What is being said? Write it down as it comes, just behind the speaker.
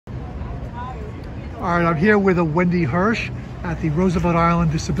All right, I'm here with Wendy Hersh at the Roosevelt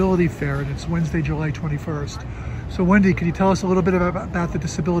Island Disability Fair, and it's Wednesday, July 21st. So Wendy, can you tell us a little bit about the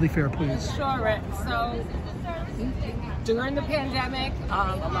Disability Fair, please? Sure, Rick. So during the pandemic,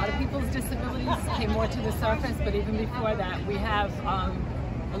 a lot of people's disabilities came more to the surface, but even before that, we have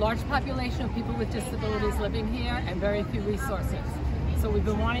a large population of people with disabilities living here and very few resources. So we've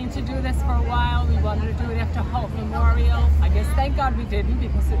been wanting to do this for a while. We wanted to do it after Hope Memorial. I guess thank God we didn't,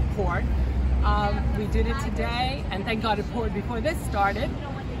 because it poured. We did it today, and thank God it poured before this started.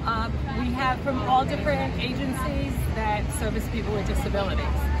 We have from all different agencies that service people with disabilities.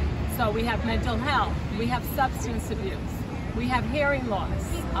 So we have mental health, we have substance abuse, we have hearing loss,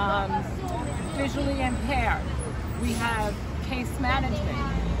 visually impaired, we have case management,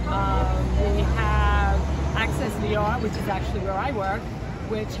 we have Access VR, which is actually where I work,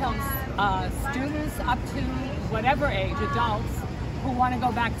 which helps students up to whatever age, adults, who want to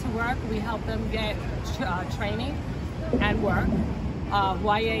go back to work. We help them get training and work.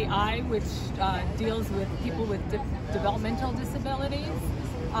 YAI, which deals with people with developmental disabilities.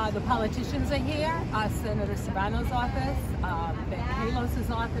 The politicians are here. Senator Serrano's office, Ben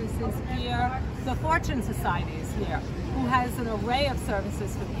Kalos's office is here. The Fortune Society is here, who has an array of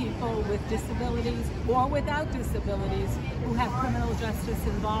services for people with disabilities or without disabilities who have criminal justice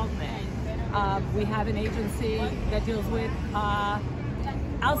involvement. We have an agency that deals with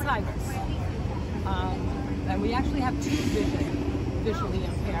Alzheimer's. And we actually have two visually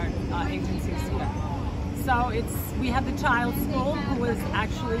impaired agencies here. So we have the Child School, who is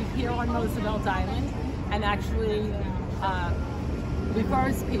actually here on Roosevelt Island and actually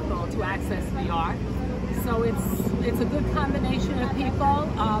refers people to Access VR. So it's a good combination of people.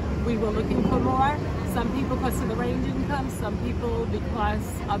 We were looking for more. Some people because of the range income, some people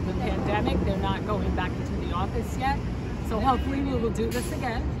because of the pandemic. They're not going back into the office yet. So hopefully we will do this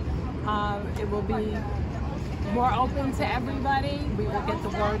again. It will be more open to everybody. We will get the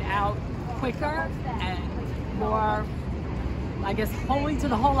word out quicker and more, I guess, wholly to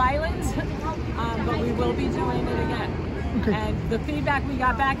the whole island. But we will be doing it again. Okay. And the feedback we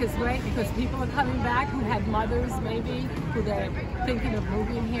got back is great, because people are coming back who had mothers maybe who they're thinking of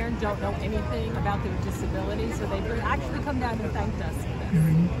moving here and don't know anything about their disability. So they've actually come down and thanked us for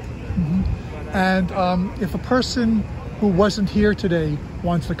this. And if a person who wasn't here today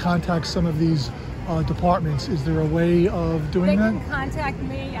wants to contact some of these departments, is there a way of doing that? They can contact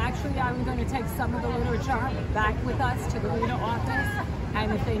me. Actually, I'm going to take some of the literature back with us to the RIDA office.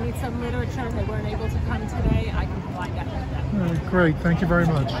 And if they need some literature and they weren't able to come today, I can provide that with them. Great. Thank you very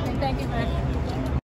much. Thank you, Rick.